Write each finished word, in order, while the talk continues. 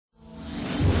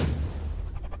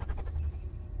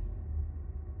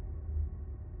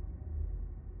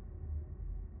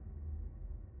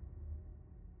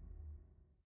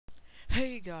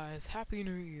Hey guys, Happy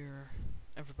New Year,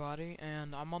 everybody!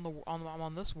 And I'm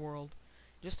on this world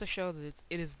just to show that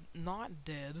it is not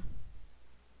dead.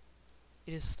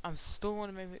 It is. I'm still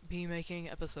going to be making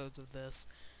episodes of this,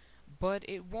 but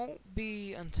it won't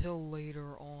be until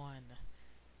later on.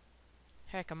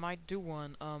 Heck, I might do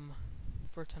one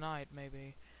for tonight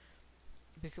maybe.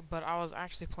 But I was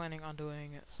actually planning on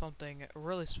doing something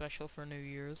really special for New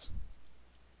Year's.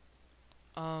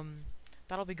 Um,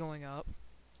 that'll be going up.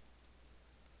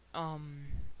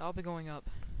 That'll be going up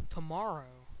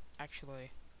tomorrow,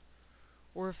 actually.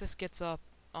 Or if this gets up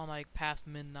on like past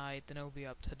midnight, then it'll be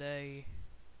up today.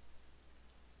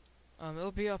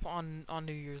 It'll be up on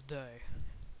New Year's Day.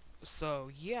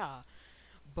 So yeah,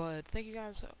 but thank you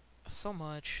guys so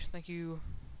much. Thank you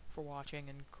for watching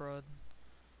and crud.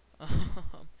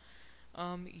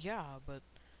 Yeah, but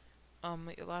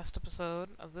last episode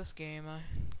of this game, I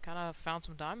kind of found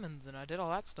some diamonds and I did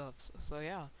all that stuff. So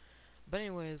yeah. But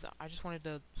anyways, I just wanted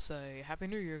to say Happy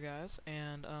New Year, guys,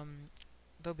 and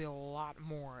there'll be a lot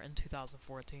more in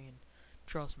 2014.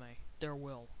 Trust me, there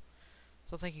will.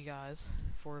 So thank you guys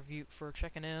for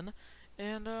checking in,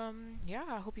 and yeah,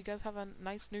 I hope you guys have a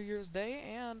nice New Year's Day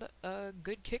and a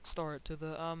good kickstart to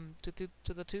the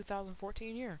to the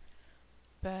 2014 year.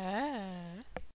 Bye.